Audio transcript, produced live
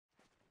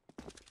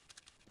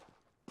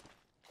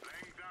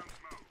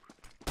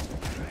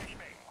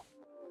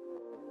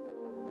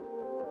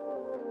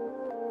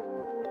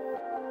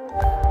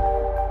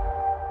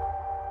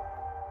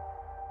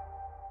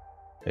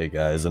Hey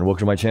guys, and welcome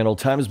to my channel,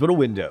 Time is But a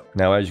Window.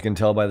 Now, as you can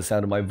tell by the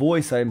sound of my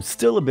voice, I am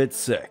still a bit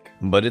sick,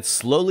 but it's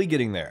slowly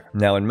getting there.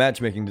 Now, in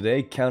matchmaking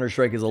today,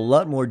 Counter-Strike is a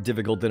lot more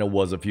difficult than it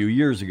was a few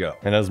years ago.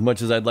 And as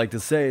much as I'd like to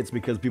say it's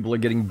because people are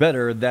getting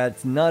better,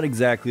 that's not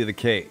exactly the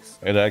case.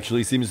 It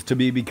actually seems to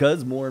be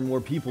because more and more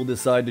people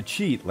decide to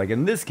cheat. Like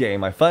in this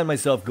game, I find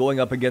myself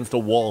going up against a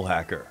wall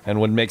hacker. And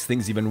what makes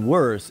things even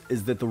worse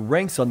is that the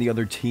ranks on the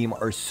other team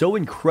are so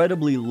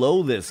incredibly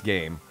low this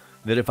game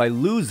that if I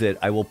lose it,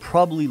 I will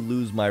probably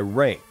lose my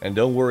rank. And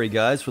don't worry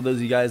guys, for those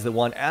of you guys that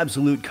want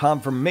absolute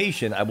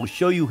confirmation, I will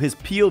show you his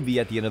POV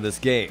at the end of this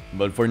game.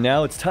 But for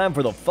now, it's time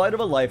for the fight of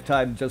a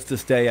lifetime just to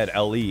stay at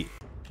LE.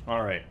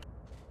 Alright.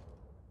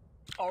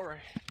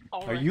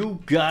 Are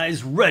you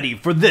guys ready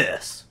for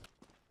this?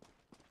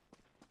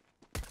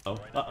 Oh,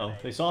 uh-oh,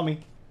 they saw me.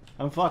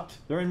 I'm fucked.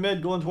 They're in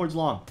mid, going towards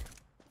long.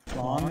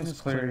 Long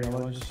is clear,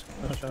 yellow just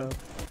push up.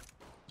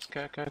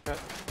 Okay.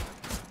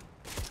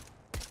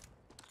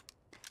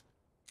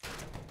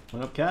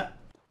 One up cat.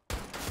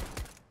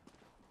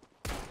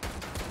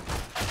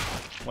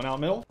 One out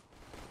middle.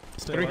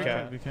 Three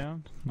cat. We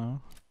can?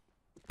 No.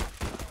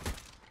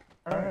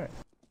 Alright.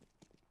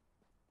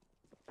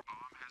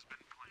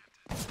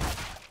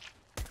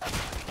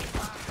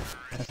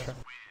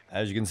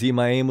 As you can see,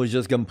 my aim was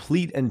just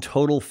complete and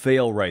total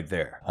fail right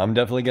there. I'm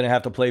definitely going to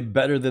have to play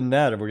better than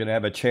that if we're going to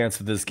have a chance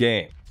at this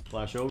game.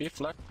 Flash over. B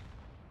flag.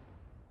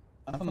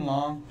 Nothing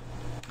long.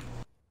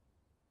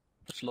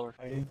 It's lower.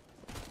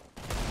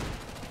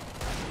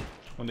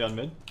 One down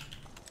mid.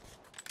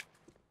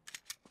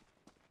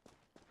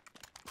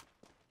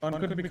 One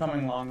could be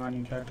coming long on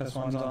you, check. This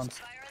one's on.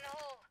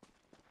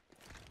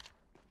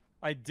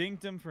 I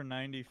dinked him for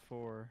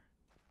 94.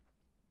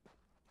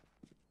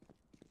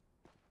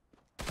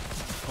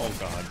 Oh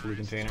god, blue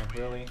container,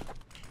 really?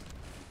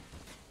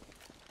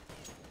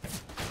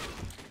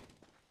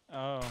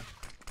 Oh.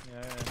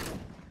 Yeah.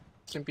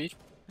 It's in B.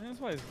 Yeah, that's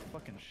why it's a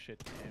fucking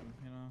shit game,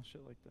 you know?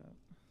 Shit like that.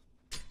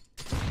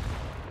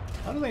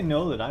 How do they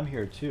know that I'm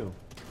here too?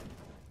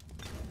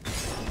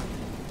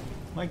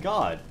 My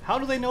god, how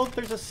do they know that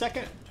there's a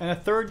second and a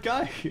third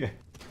guy here?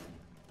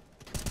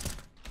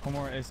 One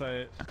more A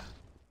site.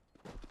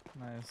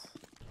 Nice.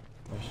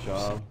 Nice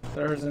job.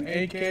 There's an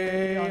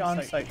AK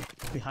on site.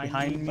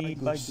 Behind me,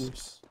 by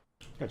Goose.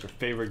 Got your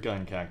favorite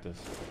gun, Cactus.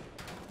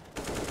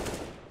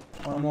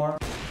 One more.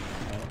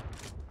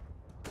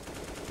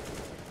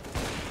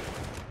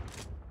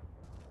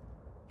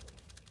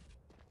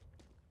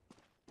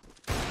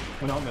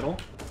 One out middle.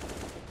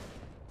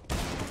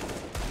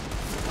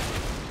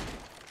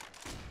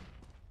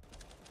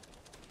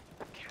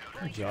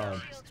 Good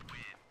job.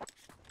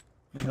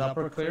 Is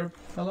upper clear,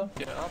 fellow?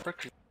 Yeah, upper.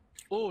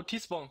 Oh,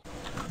 T-spawn.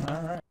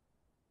 Alright.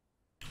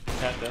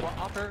 Cat dead. One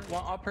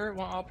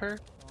upper.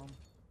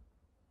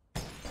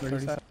 30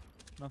 seconds.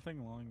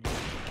 Nothing long.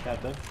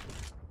 Cat dead.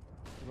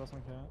 You lost my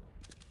cat.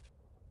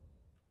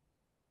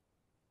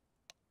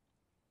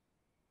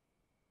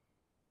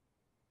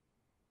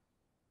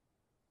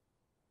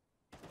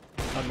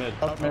 Up mid.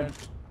 Up mid.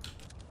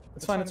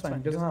 It's fine, he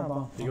doesn't have a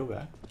bomb. You go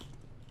back.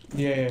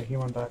 Yeah, he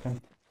went back in.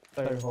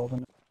 Thought you were holding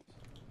it.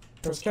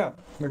 There's Cap,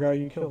 the guy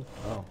you killed.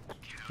 Oh,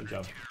 good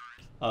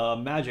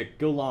job. Magic,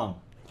 go long.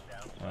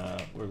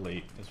 We're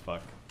late as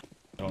fuck.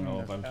 I don't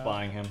know if I'm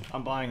buying him.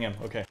 I'm buying him,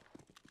 okay.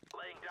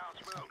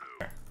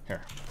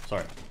 Here.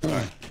 Sorry.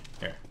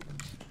 Here.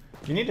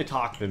 You need to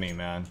talk to me,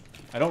 man.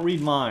 I don't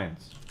read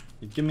minds.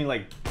 You give me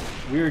like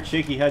weird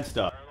shaky head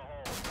stuff.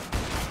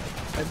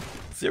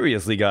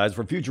 Seriously guys,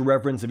 for future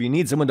reference, if you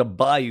need someone to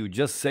buy you,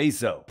 just say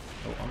so.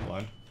 Oh, I'm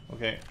blind.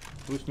 Okay.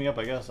 Boost me up,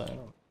 I guess. I don't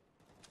know.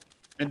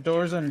 Mid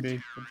doors and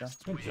B. Good job.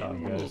 Good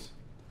job, guys.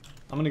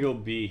 I'm gonna go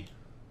B.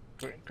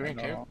 Green,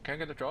 can I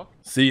get the drop?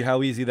 See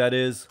how easy that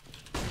is?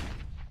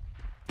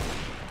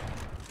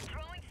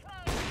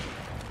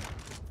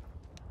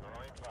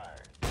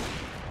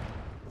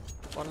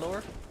 One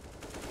lower.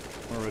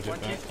 One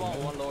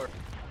T-spawn, one lower.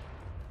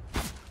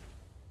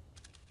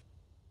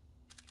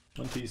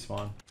 One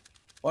T-spawn.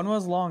 One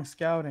was long,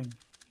 scouting.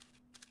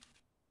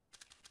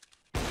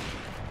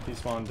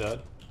 T-spawn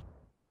dead.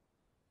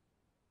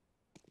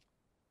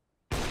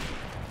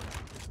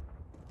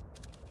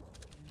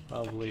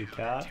 Lovely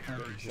cat.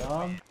 Good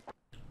job.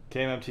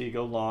 KMFT,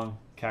 go long.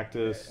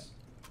 Cactus,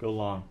 go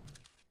long.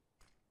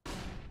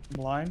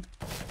 Blind.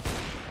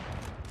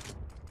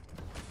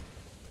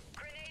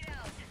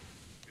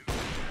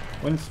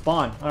 When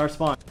spawn, our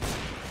spawn.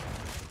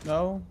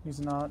 No, he's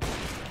not.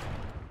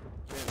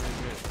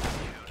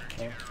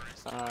 Okay.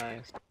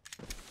 Nice.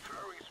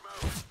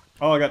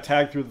 Oh, I got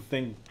tagged through the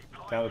thing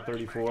down to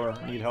 34.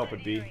 Need help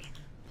at B.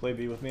 Play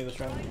B with me this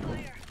round.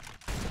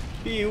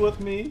 B with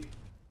me.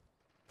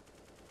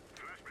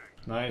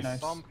 Nice.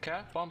 Bomb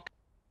cat, bomb.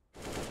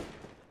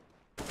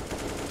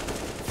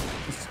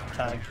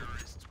 Tag.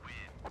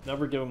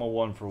 Never give him a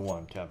 1 for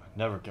 1, Kevin.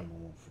 Never give him a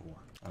 1 for 1.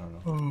 I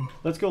don't know.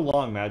 Let's go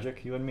long,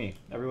 Magic. You and me.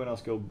 Everyone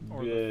else go.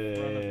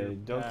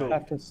 Don't go.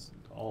 Cactus.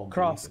 All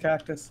Cross, B.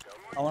 Cactus.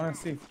 I want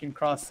to see if you can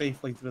cross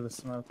safely through the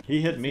smoke.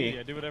 He hit me.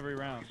 Yeah, do it every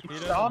round. He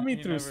shot me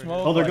through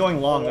smoke. Oh, they're like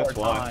going long. 4 That's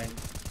why. times.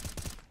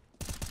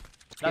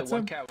 That's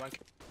one him. cat, one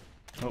cat.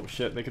 Oh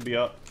shit, they could be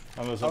up.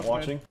 I wasn't Okay.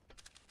 watching.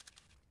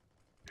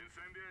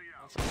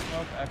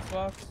 Smoke,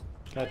 Xbox.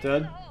 Cat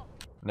dead.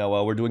 Now,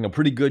 while we're doing a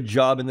pretty good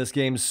job in this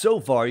game so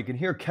far, you can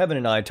hear Kevin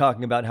and I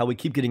talking about how we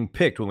keep getting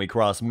picked when we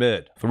cross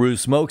mid, through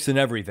smokes and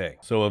everything.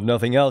 So if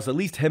nothing else, at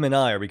least him and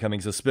I are becoming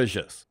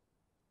suspicious.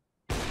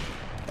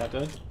 Cat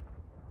dead.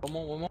 One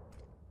more, one more.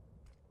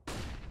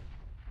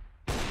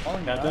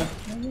 Falling Cat back,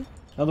 dead. maybe?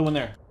 Another one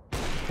there.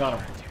 Got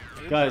him.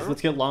 Guys,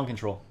 let's get long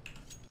control.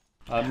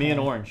 Me and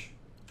orange.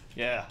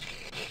 Yeah.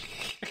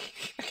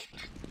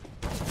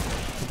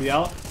 Be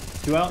out.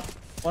 2 out.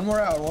 One more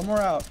out, one more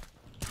out.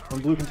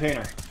 One blue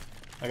container.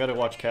 I gotta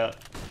watch cat.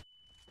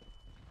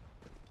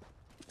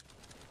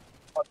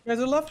 Oh, you guys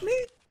have left me?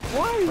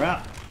 Why?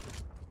 Crap.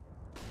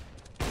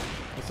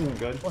 This isn't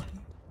good.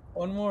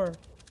 One more.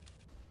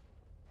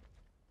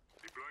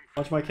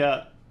 Watch my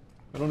cat.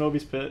 I don't know if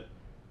he's pit.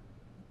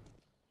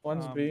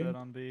 One's B. Dead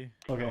on B.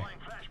 Okay.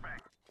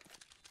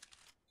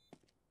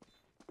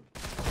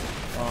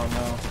 Oh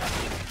no.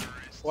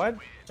 What?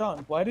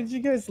 John, why did you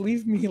guys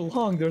leave me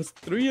long? There's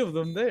 3 of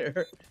them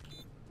there.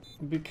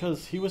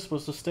 Because he was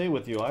supposed to stay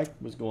with you. I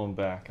was going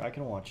back. I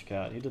can watch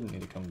cat. He didn't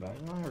need to come back.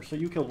 Oh, so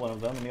you killed one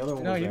of them and the other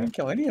one No, was you there. didn't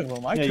kill any of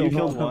them. I Yeah, killed you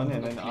killed all of one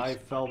and them. then I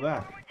fell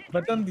back.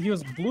 But then he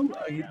was blue.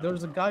 There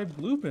was a guy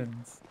blue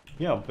bins.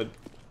 Yeah, but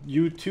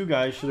you 2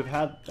 guys should have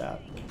had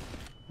that.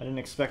 I didn't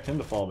expect him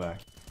to fall back.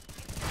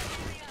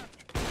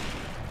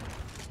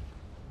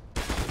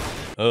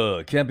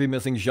 Can't be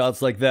missing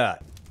shots like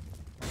that.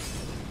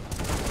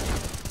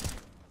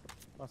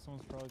 Last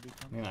one's probably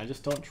become. Man, I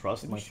just don't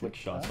trust my flick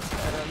shots.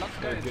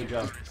 Last guy, Good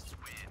job.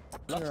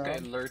 last guy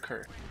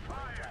lurker.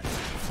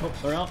 Oh,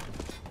 they're out.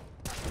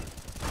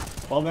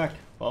 Fall back.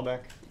 Fall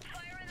back.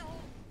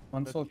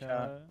 One soul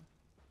cat.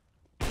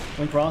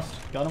 One crossed.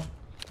 Got him.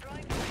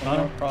 One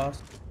more cross.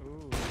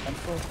 One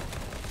soul.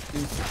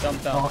 He's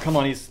jumped Oh, down. come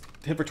on. He's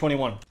hit for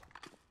 21.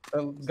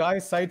 The guy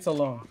sights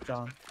alone,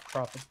 John.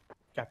 Profit.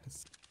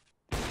 Cactus.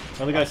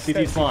 Another guy's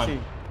CT spawn.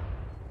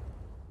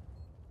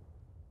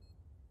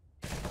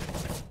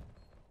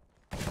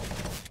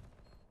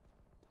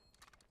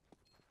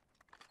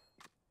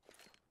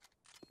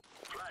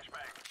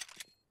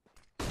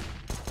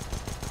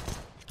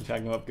 You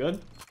tagged him up good?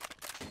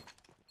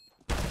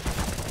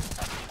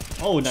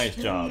 Oh, nice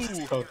job.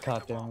 So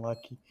goddamn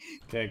lucky.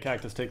 Okay,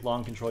 Cactus, take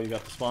long control. You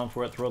got the spawn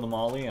for it. Throw the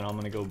molly, and I'm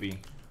gonna go B.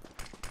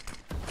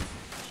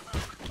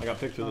 I got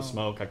picked through the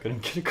smoke. I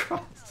couldn't get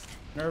across.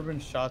 Never been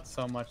shot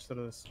so much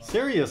through this.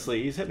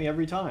 Seriously, he's hit me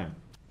every time.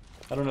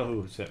 I don't know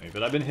who's hit me,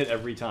 but I've been hit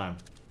every time.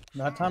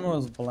 That time it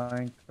was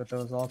blank, but there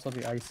was also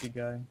the icy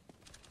guy.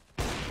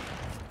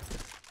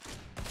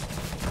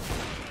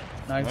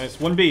 Nice. Nice.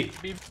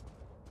 1B. B.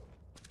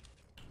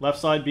 Left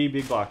side B,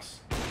 big box.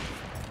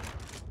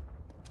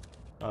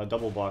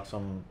 Double box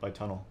on by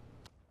tunnel.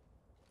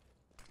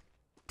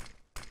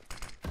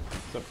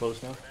 Is that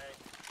close now?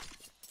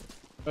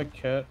 Good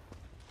kit.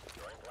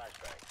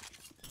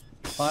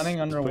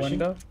 Planning under Pushing.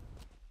 window.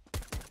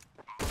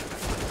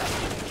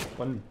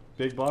 One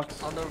big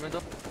box. On the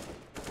window.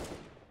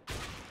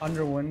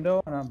 Under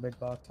window, not big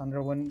box.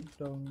 Under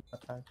window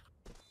attack.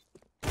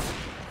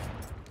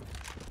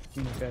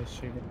 You guys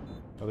shooting.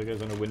 Other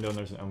guy's under window and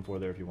there's an M4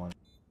 there if you want.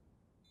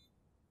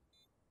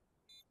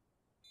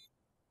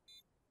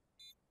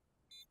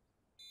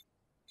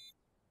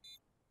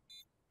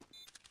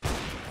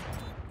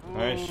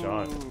 Nice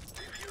shot.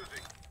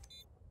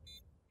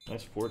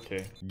 Nice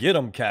 4K. Get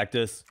him,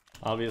 Cactus.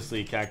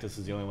 Obviously, Cactus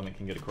is the only one that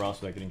can get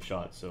across without getting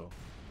shot, so.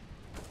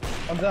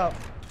 Comes out.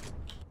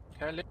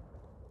 Kelly.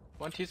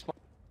 One T spawn.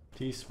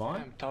 T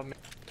spawn? Tom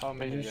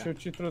Did he made yeah.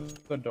 shoot you through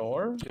the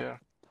door? Yeah.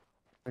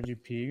 Did you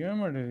peek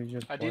him or did he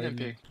just? I blade didn't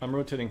you? pick. I'm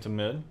rotating to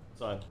mid.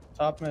 Side.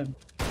 Top mid.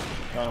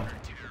 Got him.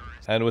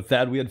 And with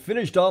that, we had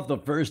finished off the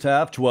first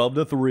half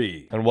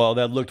 12-3. And while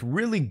that looked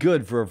really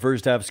good for a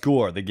first half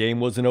score, the game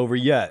wasn't over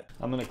yet.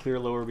 I'm gonna clear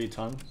lower B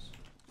tons.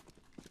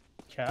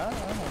 Cat?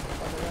 I don't know.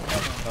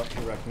 Oh,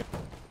 you wrecked me.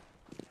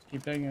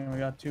 Keep digging. We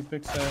got 2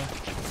 picks there.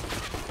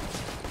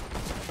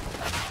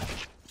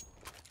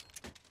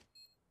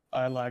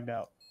 I lagged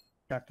out.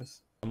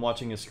 Cactus. I'm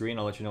watching his screen.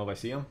 I'll let you know if I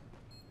see him.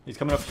 He's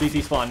coming up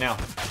CT spawn now.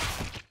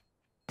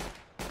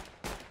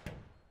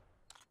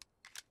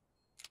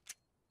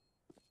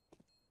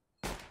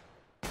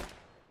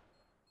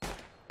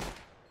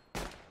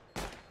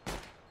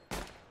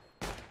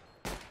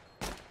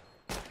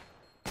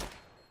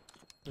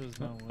 There's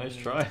no way. Nice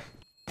try.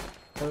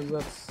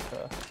 That's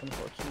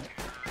unfortunate.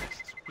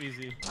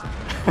 Easy.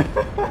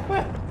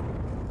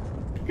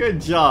 Good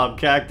job,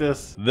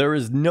 Cactus. There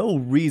is no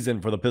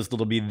reason for the pistol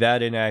to be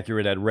that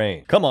inaccurate at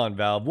range. Come on,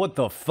 Valve, what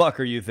the fuck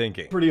are you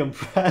thinking? Pretty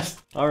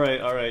impressed. All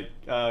right.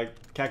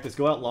 Cactus,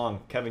 go out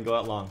long. Kevin, go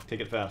out long. Take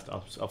it fast. I'll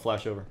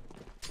flash over.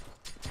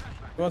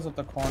 Goes at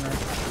the corner.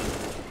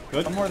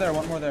 Good. One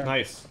more there.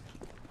 Nice.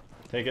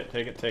 Take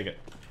it.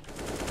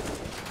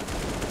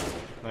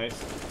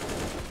 Nice.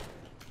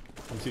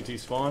 One CT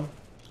spawn.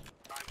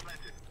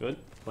 Good.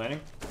 Planning.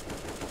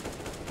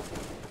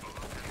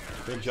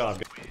 Good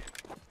job.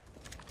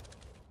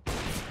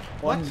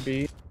 One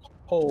B.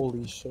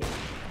 Holy shit.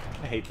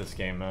 I hate this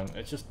game, man.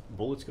 It's just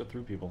bullets go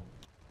through people.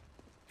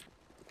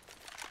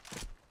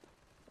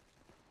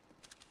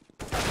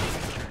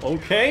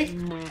 Okay.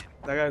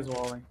 That guy's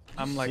walling.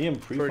 I'm like See him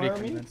pretty pre-fire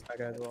me? convinced that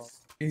guy's walling.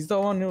 He's the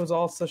one who was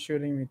also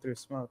shooting me through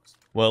smokes.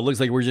 Well, it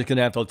looks like we're just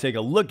gonna have to take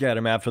a look at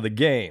him after the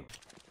game.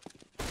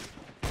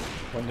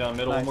 One down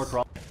middle, one more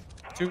cross.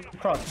 Two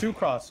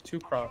cross.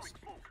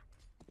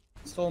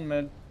 Still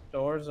mid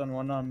doors and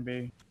one on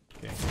B.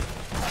 Okay.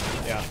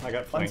 Yeah, I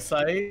got One flanked.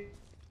 side.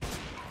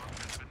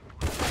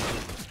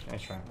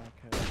 Nice try.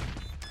 Okay.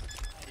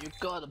 You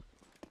got him.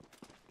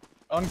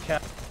 On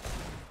cap.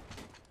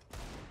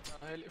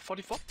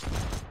 44.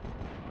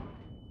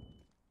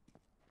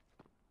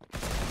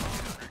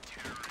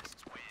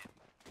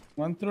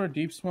 Went through a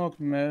deep smoke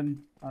mid.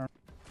 I don't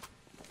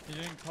He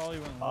didn't call you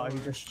when know. He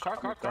just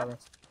Car.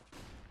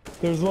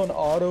 There's one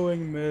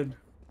autoing mid.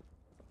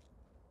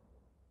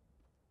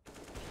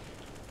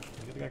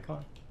 You get the guy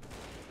caught.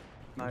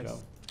 Good Nice. job.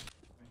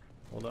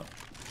 Hold up.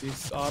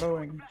 He's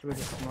autoing through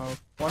the smoke.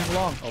 One's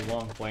long. Oh,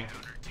 long flank.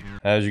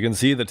 As you can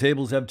see, the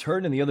tables have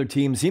turned and the other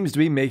team seems to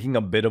be making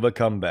a bit of a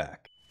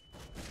comeback.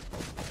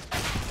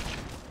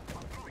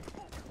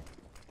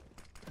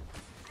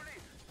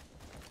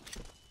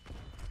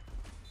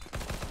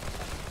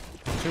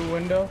 Two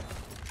window.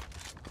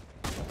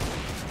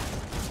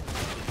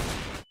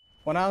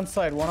 One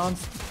outside, one on.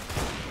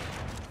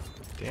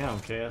 Damn,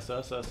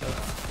 KSS.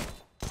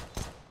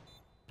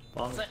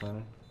 Bomb is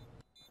planted.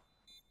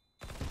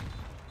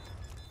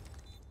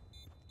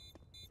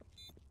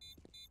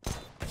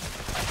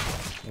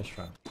 Nice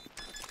try.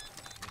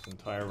 This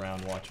entire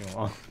round watching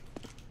along.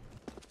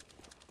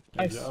 Good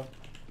Nice. job.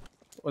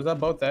 Was that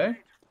both A?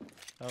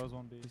 That was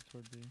one B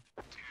toward B.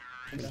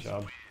 Good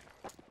job.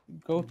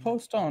 Go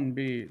post on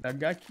B. That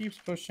guy keeps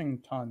pushing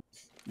tons.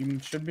 You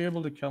should be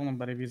able to kill him,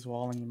 but if he's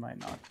walling, you might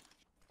not.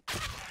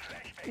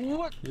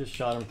 What? He just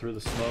shot him through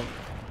the smoke.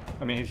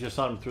 I mean, he just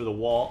shot him through the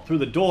wall, through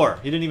the door.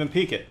 He didn't even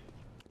peek it.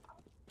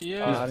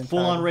 Yeah. He's full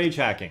on rage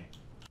hacking.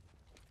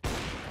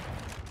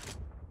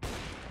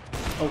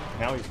 Oh,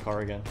 now he's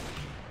car again.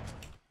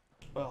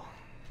 Well,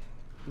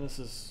 this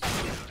is.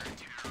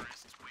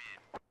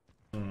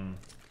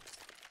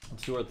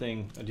 Let's do our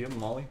thing. Do you have a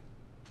molly?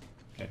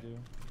 Okay. I do.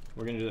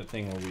 We're gonna do that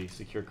thing where we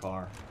secure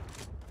car.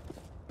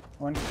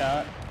 One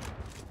cat.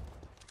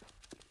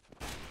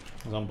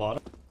 He's on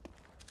bottom.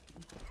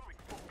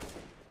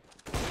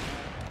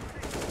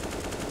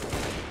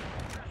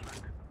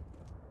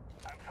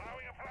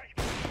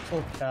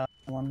 Full cat.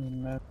 One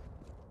in mid.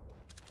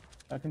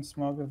 I can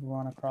smoke if we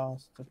want to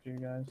cross. It's up to you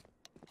guys.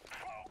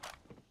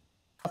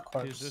 Of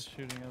course. He's just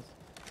shooting us.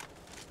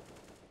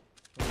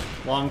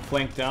 Long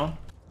flank down.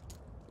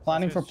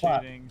 Planning for He's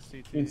plat. cheating,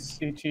 CT. He's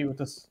CT with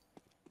this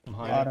I'm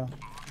hiding. auto.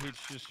 He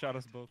just shot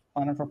us both.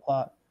 Planning for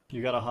plat.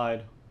 You gotta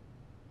hide.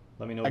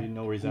 Let me know if you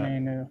know where he's at.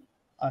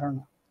 I don't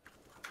know.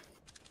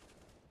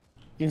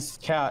 He's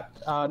cat.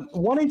 1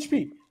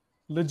 HP.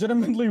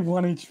 Legitimately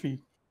 1 HP.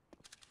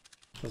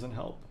 Doesn't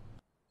help.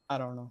 I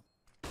don't know.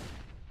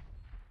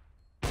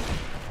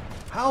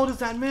 How does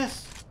that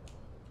miss?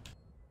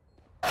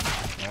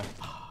 Yeah.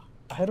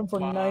 I hit him for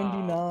Wow.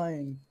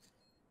 99.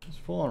 He's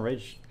full on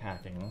rage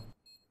hacking, huh?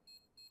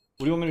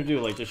 What do you want me to do?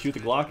 Like, just shoot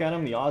the Glock at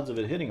him? The odds of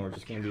it hitting him are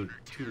just gonna be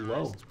too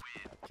low.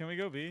 Can we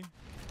go B?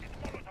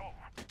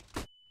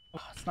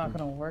 It's not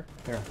gonna work.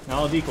 Here,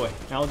 now I'll decoy.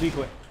 Now I'll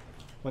decoy.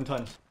 1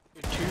 ton.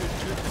 Two.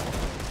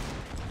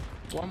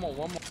 One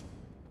more.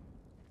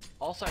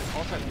 All side.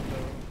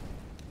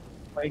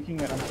 Faking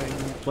it, I'm faking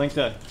it. Flank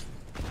dead.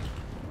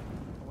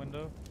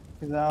 Window.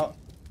 He's out.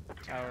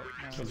 Out.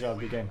 No. Good job,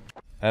 good game.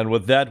 And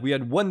with that, we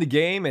had won the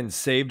game and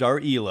saved our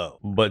elo.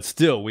 But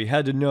still, we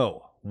had to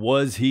know,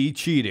 was he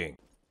cheating?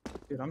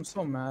 Dude, I'm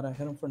so mad. I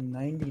hit him for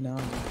 99.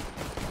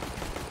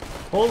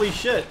 Holy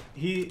shit!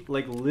 He,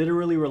 like,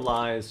 literally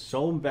relies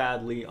so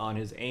badly on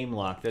his aim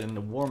lock that in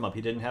the warm-up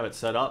he didn't have it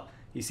set up.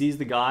 He sees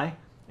the guy,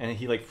 and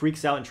he, like,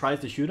 freaks out and tries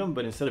to shoot him,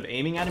 but instead of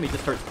aiming at him, he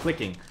just starts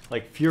clicking,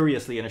 like,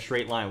 furiously in a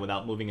straight line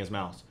without moving his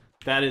mouse.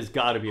 That has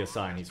gotta be a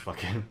sign he's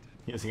fucking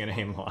using an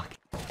aim lock.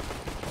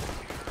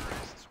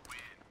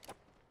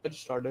 It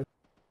started.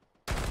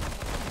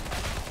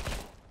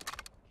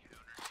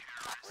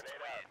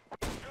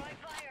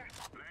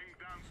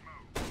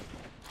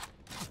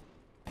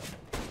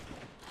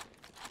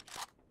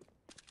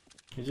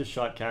 He just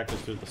shot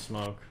Cactus through the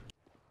smoke.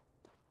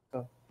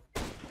 Oh.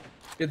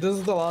 Yeah, this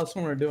is the last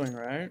one we're doing,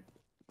 right?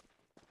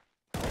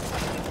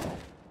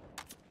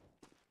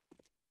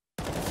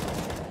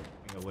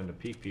 I know when to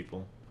peek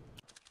people.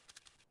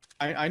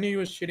 I knew he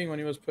was cheating when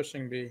he was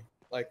pushing B.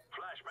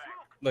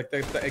 Like the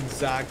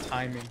exact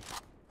timing.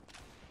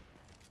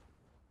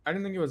 I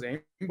didn't think he was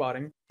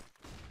aimbotting.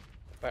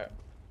 But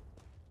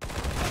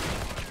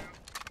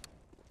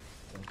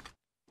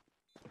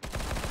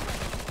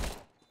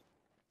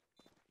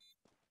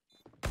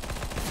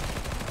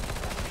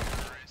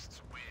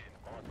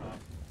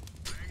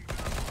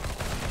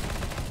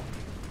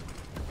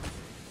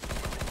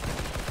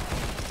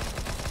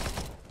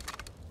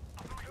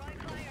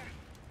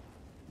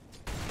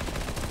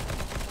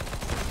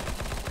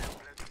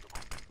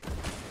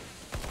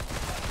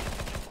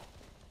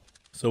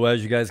So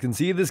as you guys can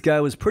see, this guy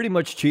was pretty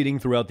much cheating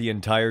throughout the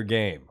entire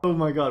game. Oh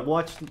my god,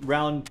 watch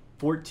round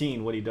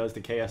 14 what he does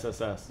to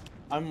KSSS.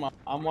 I'm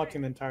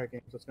watching the entire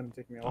game, so it's gonna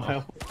take me a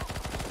while.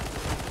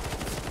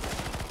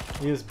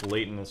 He is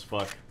blatant as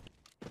fuck.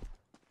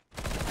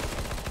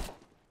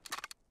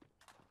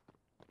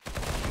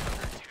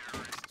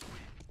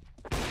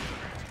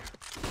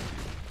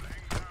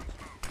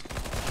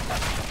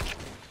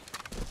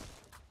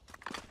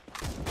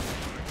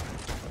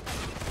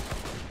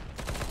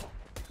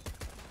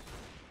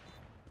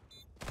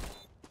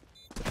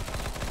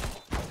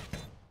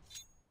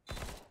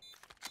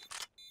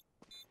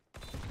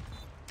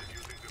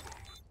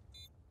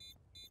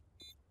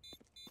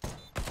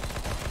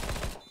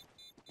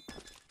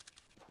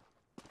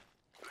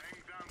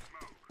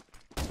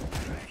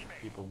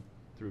 People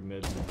through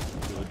mid and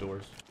through the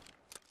doors.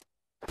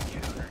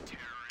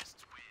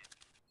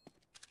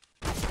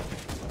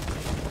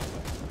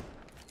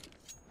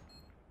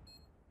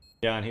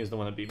 Yeah, and he was the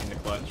one that beat me in the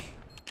clutch.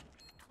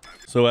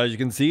 So as you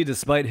can see,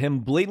 despite him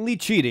blatantly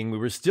cheating, we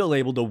were still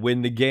able to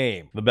win the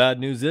game. The bad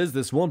news is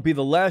this won't be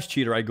the last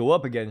cheater I go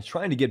up against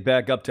trying to get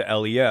back up to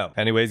LEM.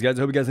 Anyways guys,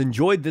 I hope you guys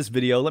enjoyed this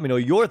video. Let me know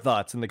your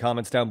thoughts in the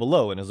comments down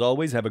below, and as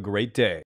always, have a great day.